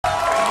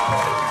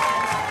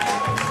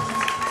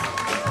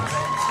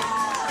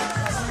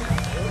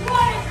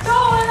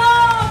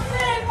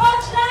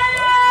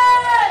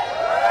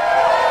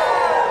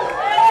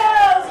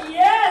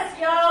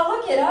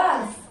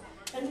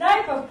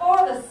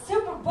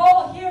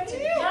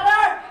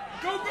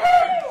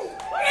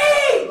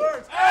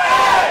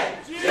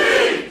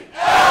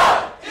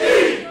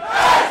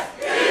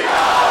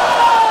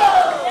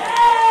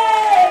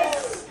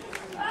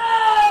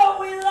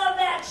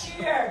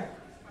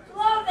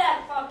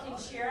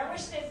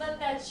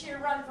that cheer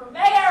run for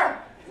mayor.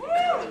 Win!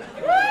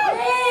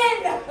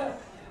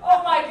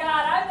 Oh my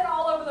God, I've been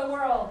all over the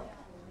world.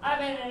 I've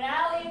been in an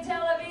alley in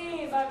Tel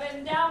Aviv. I've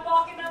been down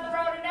walking down the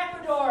road in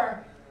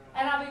Ecuador.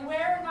 And I'll be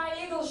wearing my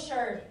Eagles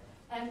shirt.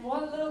 And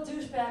one little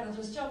douchebag will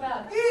just jump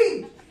out.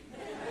 Eee!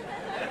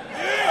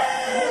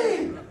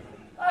 Eee!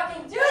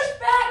 Fucking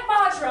douchebag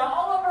mantra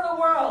all over the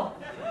world.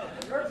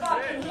 We're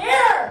fucking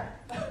here!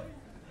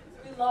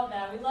 We love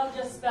that. We love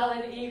just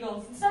spelling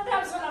Eagles. And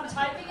sometimes when I'm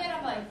typing it,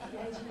 I'm like,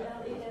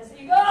 E-A-G-L-E-S,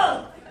 Eagles!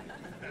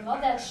 I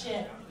love that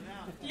shit.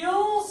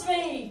 Fuels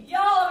me.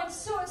 Y'all, I'm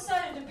so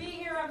excited to be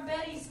here. I'm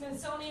Betty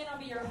Smithsonian. I'll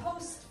be your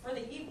host for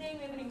the evening.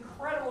 We have an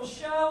incredible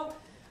show.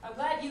 I'm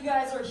glad you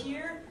guys are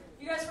here.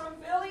 You guys from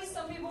Philly?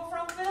 Some people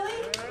from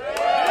Philly?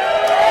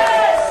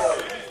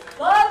 Yes!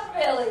 Love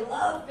Philly.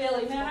 Love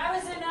Philly. Man, I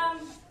was in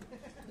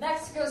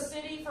Mexico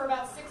City for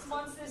about 6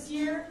 months this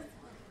year.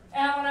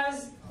 And when I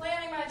was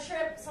planning my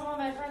trip, some of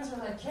my friends were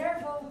like,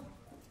 careful.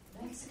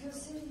 Mexico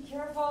City,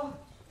 careful.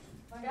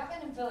 Like, I've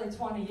been in Philly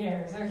 20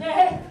 years,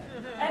 okay?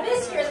 And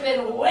this year's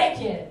been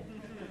wicked.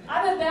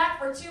 I've been back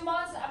for 2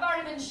 months. I've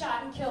already been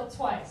shot and killed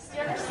twice. Do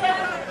you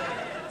understand?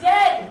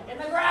 Dead in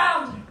the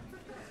ground.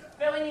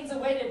 Philly needs a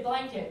weighted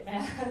blanket,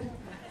 man.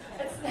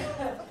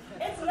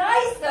 It's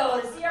nice,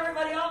 though, to see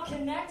everybody all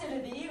connected to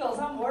the Eagles.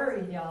 I'm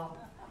worried, y'all.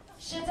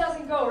 Shit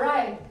doesn't go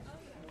right.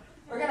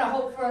 We're going to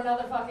hope for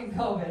another fucking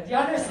COVID. Do you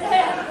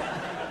understand?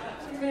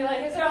 You're going to be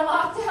like, is there a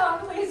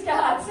lockdown? Please,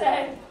 God,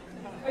 say.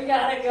 We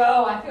gotta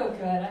go. I feel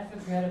good. I feel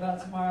good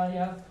about tomorrow,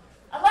 yo.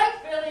 I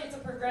like Philly. It's a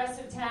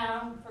progressive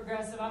town.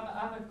 Progressive. I'm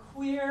a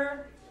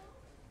queer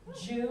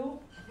Jew.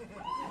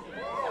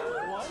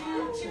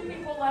 Two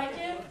people like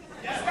it.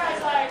 This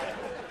guy's like,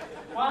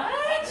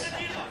 what?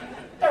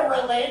 The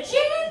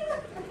religion?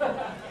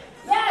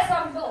 Yes,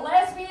 I'm a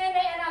lesbian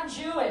and I'm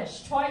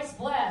Jewish. Twice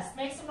blessed.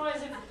 Make some noise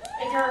if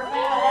you're a fan of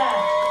that.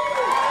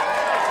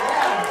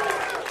 Yeah.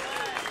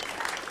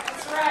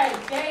 That's right.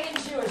 Gay and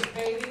Jewish,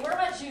 baby. Where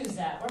are my Jews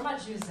at? Where are my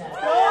Jews at?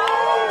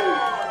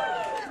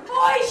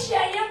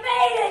 Moisha, you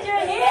made it!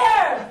 You're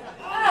here!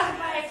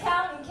 My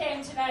accountant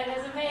came tonight.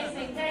 That's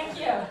amazing. Thank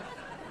you.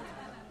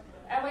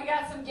 And we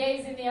got some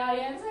gays in the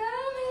audience.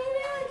 Oh,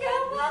 maybe a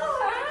couple,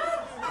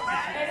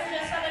 huh? Maybe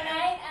just for the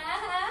night?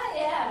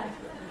 Yeah.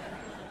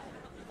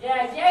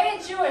 Yeah, gay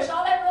and Jewish.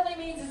 All that really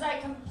means is I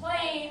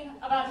complain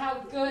about how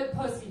good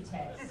pussy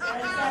tastes.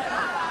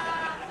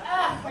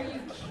 Are you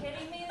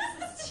kidding me?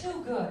 This is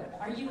too good.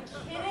 Are you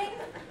kidding?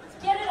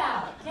 Get it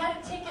out.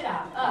 Take it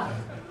out.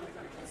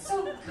 It's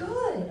so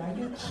good. Are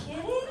you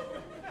kidding?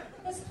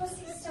 This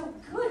pussy's so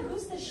good.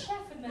 Who's the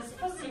chef in this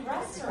pussy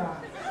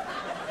restaurant?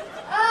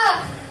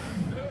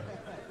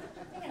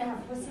 You're gonna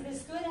have pussy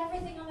this good.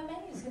 Everything on the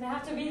menu's gonna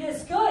have to be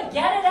this good.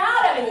 Get it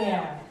out of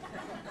here.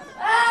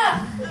 I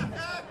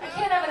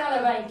can't have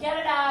another bite. Get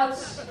it out.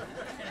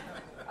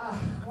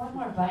 One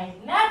more bite.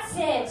 And that's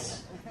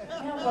it.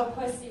 No more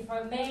pussy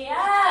from me. You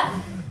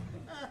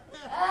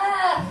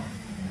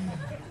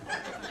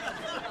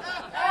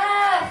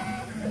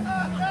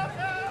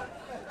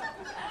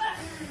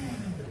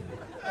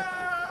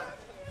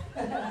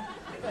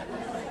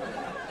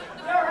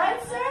all right,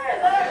 sir?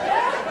 Is that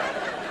okay?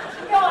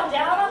 You going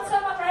down on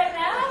someone right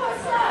now?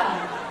 What's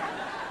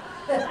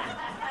up?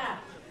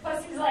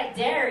 Pussy's like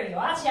dairy.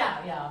 Watch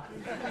out, y'all.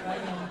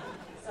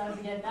 Starting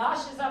to get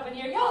nauseous up in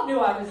here. Y'all knew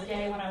I was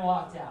gay when I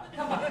walked out.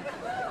 Come on.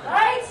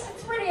 Right?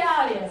 It's pretty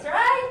obvious,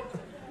 right?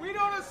 We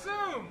don't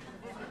assume.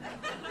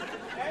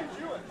 And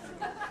Jewish.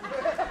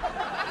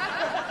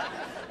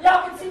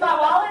 Y'all can see my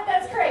wallet?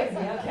 That's crazy.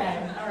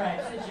 Okay. All right.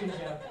 It's a Jew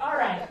joke. All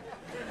right.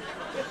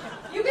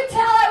 You could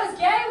tell I was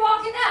gay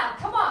walking out.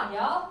 Come on,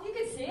 y'all. You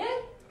could see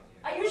it.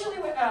 I usually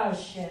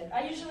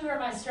wear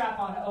my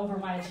strap-on over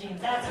my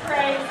jeans. That's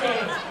crazy.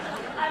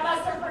 I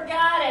must have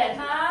forgot it,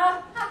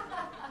 huh?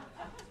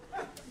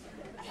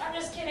 I'm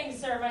just kidding,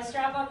 sir. My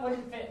strap-on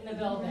wouldn't fit in the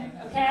building,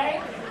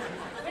 okay?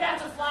 We'd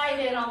have to fly it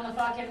in on the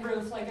fucking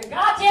roof like a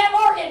goddamn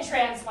organ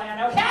transplant,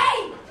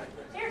 okay?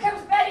 Here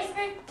comes Betty's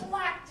big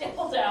black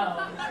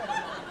dildo.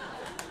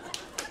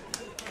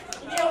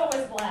 You knew it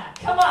was black.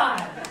 Come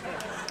on.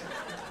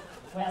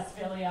 West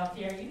Philly up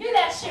here. You knew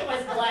that shit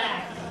was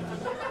black.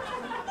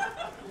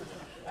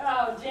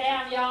 Oh,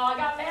 damn, y'all. I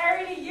got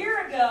married a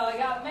year ago. I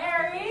got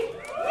married.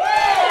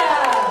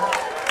 Yeah.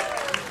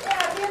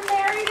 Yeah, being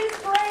married is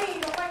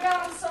great. Oh, my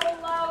God, I'm so in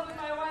love with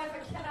my wife. I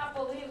cannot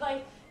believe,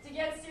 like, to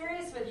get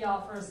serious with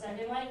y'all for a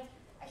second, like,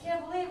 I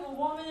can't believe a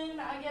woman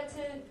I get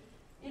to,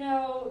 you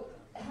know,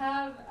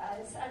 have,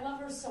 I love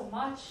her so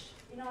much,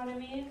 you know what I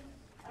mean?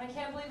 And I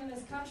can't believe in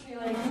this country,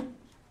 like,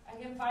 I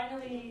can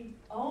finally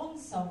own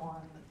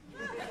someone.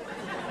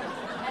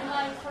 And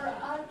like for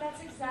us, that's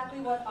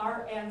exactly what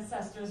our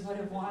ancestors would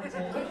have wanted.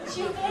 Wouldn't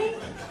you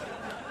think?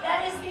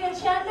 That is the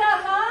agenda,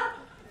 huh?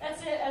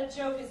 That's it. A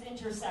joke is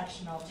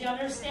intersectional. Do you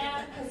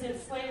understand? Because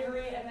it's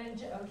slavery and then...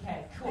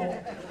 Okay, cool.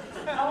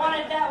 I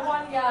wanted that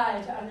one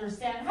guy to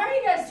understand. How are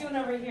you guys doing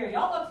over here?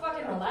 Y'all look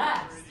fucking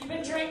relaxed. You've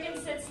been drinking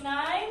since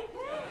 9?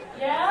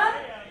 Yeah?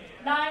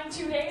 9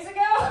 2 days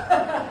ago?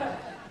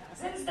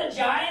 Since the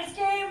Giants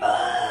game?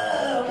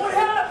 What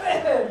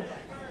happened?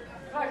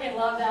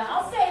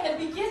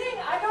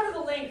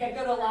 think I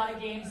go to a lot of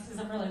games because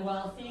I'm really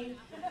wealthy.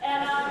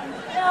 And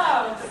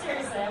no,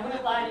 seriously, I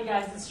wouldn't lie to you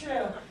guys, it's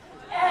true.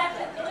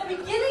 And in the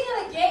beginning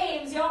of the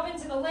games, y'all been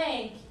to the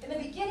link, in the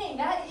beginning,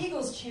 that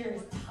Eagles cheer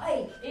is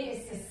tight. It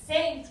is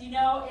succinct, you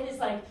know? It is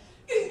like,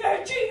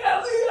 Eagles!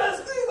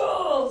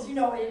 You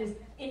know, it is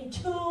in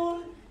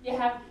tune. You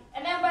have,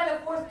 and then by the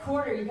fourth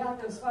quarter, you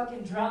got those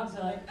fucking drums.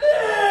 They're like,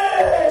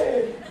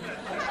 hey!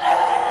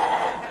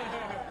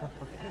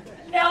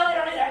 No,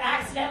 they're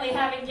accidentally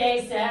having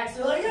gay sex.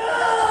 They're like,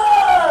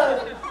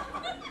 oh!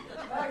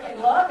 Fucking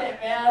love it,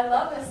 man. I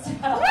love this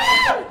stuff.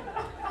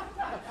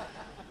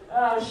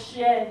 Oh,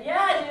 shit.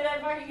 Yeah, dude, I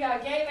fucking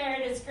got gay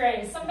married. It's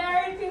great. Some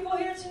married people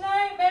here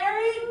tonight?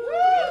 Married?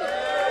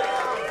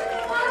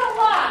 Not a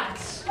lot.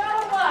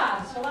 Not a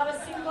lot. A lot of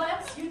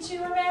singlets. You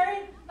two are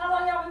married? How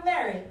long y'all been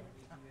married?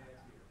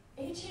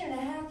 18 and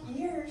a half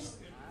years.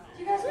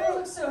 You guys both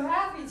look so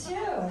happy,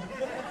 too.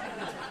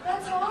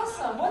 That's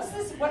awesome. What's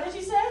this? What did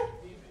you say?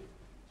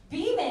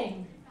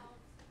 Beaming.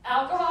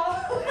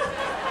 Alcohol?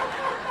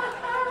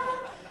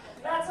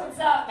 That's what's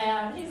up,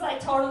 man. He's like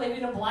totally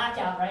in a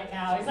blackout right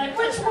now. He's like,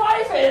 which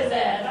wife is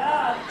it?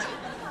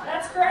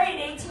 That's great.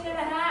 18 and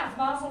a half.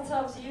 Mazel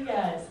tov to you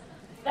guys.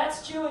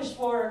 That's Jewish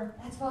for,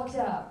 that's fucked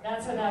up.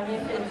 That's what I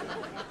mean.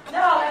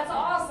 No, that's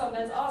awesome.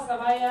 That's awesome.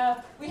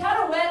 We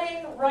had a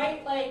wedding,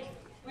 right? Like,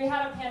 we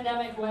had a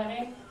pandemic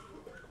wedding.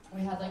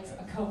 We had like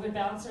a COVID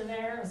bouncer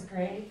there. It was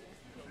great.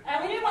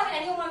 And we didn't want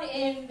anyone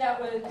in that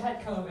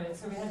had COVID,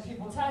 so we had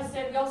people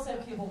tested. We also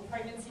had people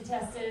pregnancy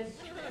tested.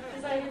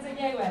 It's like, it's a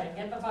gay wedding.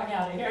 Get the fuck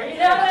out of here. You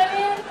know what I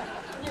mean?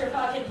 With your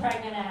fucking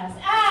pregnant ass.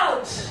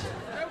 Ouch!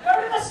 Go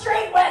to the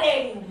straight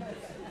wedding!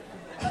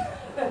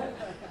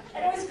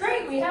 And it was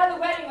great. We had the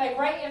wedding like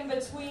right in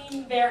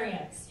between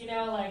variants, you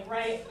know, like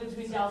right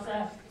between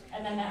Delta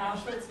and then the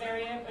Auschwitz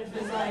variant, which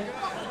was like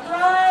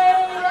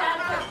right at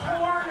the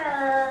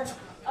corner.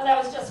 Oh,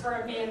 that was just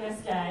for me and this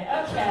guy.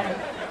 Okay.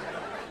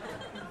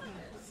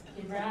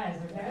 Keep your eyes,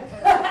 okay?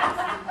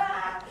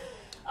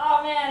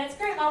 Oh man, it's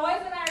great. My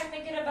wife and I are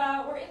thinking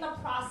about, we're in the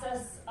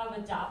process of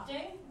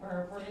adopting.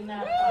 We're in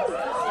that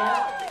process,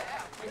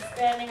 yeah.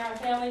 Expanding our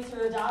family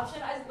through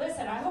adoption.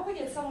 Listen, I hope we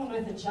get someone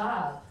with a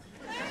job.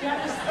 Do you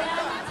understand?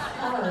 It's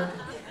hard.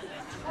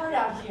 It's hard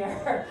out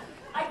here.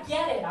 I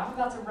get it. I'm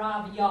about to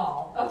rob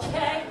y'all,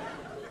 okay?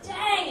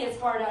 Dang, it's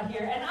hard out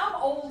here. And I'm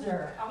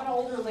older. I'm an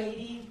older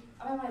lady.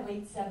 I'm in my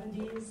late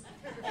 70s.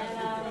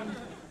 And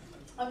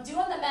I'm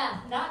doing the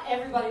math. Not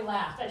everybody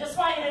laughed. I just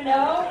want you to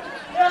know.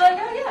 They're like,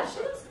 oh yeah, she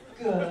looks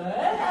good.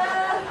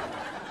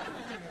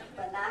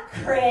 But not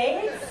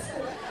great.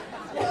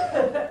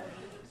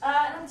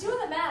 And I'm doing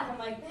the math. I'm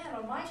like, man,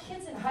 when my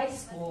kid's in high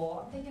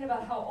school, I'm thinking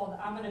about how old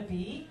I'm going to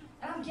be.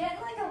 And I'm getting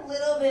like a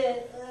little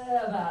bit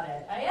about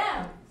it. I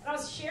am. And I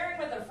was sharing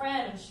with a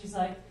friend, and she's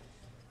like,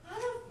 I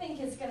don't think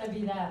it's going to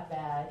be that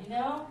bad, you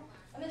know?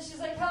 And then she's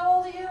like, how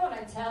old are you? And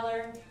I tell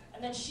her.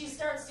 And then she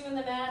starts doing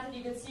the math, and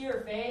you can see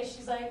her face.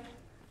 She's like,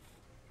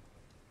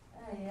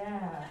 oh,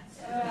 yeah.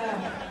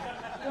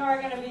 You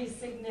are going to be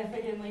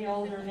significantly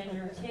older than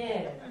your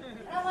kid.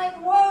 And I'm like,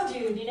 whoa,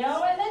 dude, you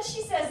know? And then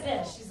she says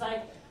this. She's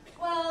like,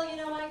 well, you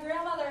know, my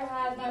grandmother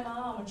had my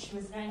mom when she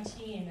was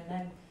 19, and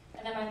then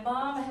my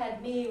mom had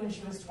me when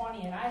she was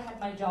 20, and I had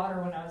my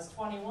daughter when I was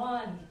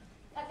 21.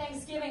 At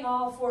Thanksgiving,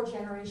 all 4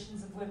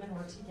 generations of women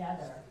were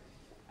together.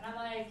 And I'm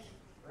like,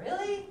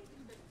 really?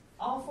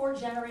 All 4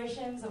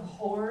 generations of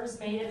whores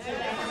made it to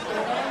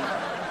Thanksgiving?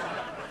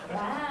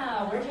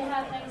 Wow, where'd you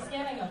have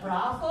Thanksgiving? A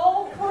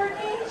brothel,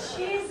 Courtney?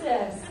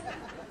 Jesus.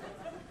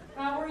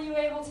 How were you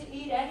able to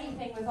eat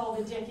anything with all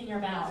the dick in your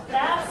mouth? I'll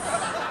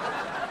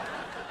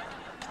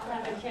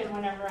have a kid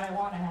whenever I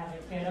want to have a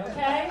kid,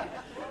 okay?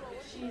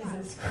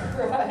 Jesus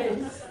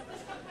Christ.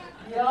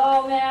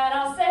 Yo, man,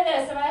 I'll say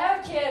this. If I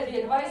have a kid, the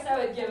advice I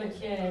would give a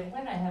kid,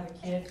 when I have a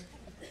kid,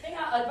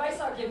 advice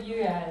I'll give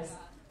you guys,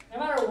 no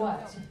matter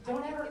what,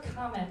 don't ever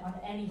comment on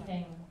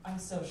anything on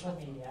social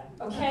media,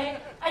 okay?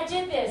 I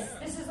did this.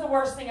 This is the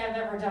worst thing I've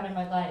ever done in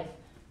my life.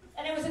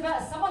 And it was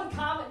about, someone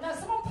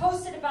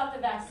posted about the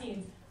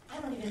vaccines. I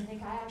don't even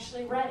think I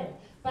actually read it.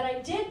 But I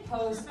did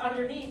post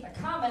underneath a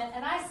comment,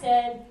 and I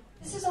said,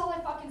 this is all I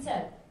fucking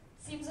said.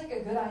 Seems like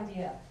a good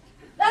idea.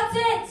 That's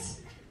it!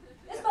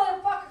 This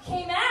motherfucker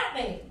came at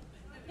me.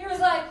 He was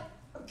like,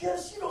 I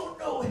guess you don't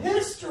know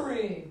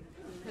history.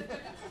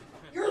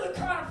 You're the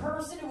kind of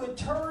person who would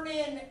turn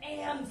in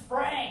Anne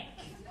Frank.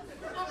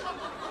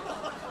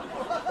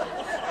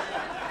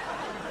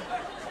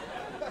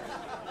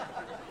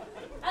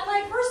 I'm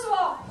like, first of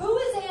all, who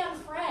is Anne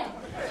Frank?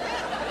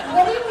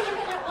 What are you even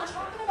at? We're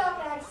talking about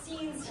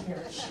vaccines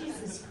here.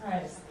 Jesus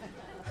Christ.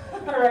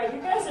 All right,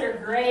 you guys are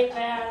great,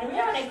 man. We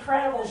have an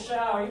incredible show.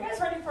 Are you guys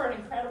ready for an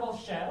incredible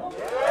show?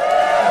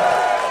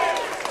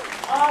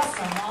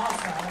 Awesome,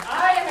 awesome.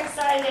 I am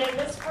excited.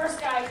 This first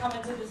guy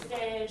coming to the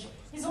stage,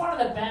 he's one of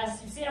the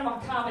best. You've seen him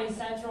on Comedy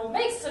Central.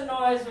 Make some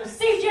noise for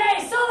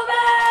CJ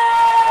Sullivan!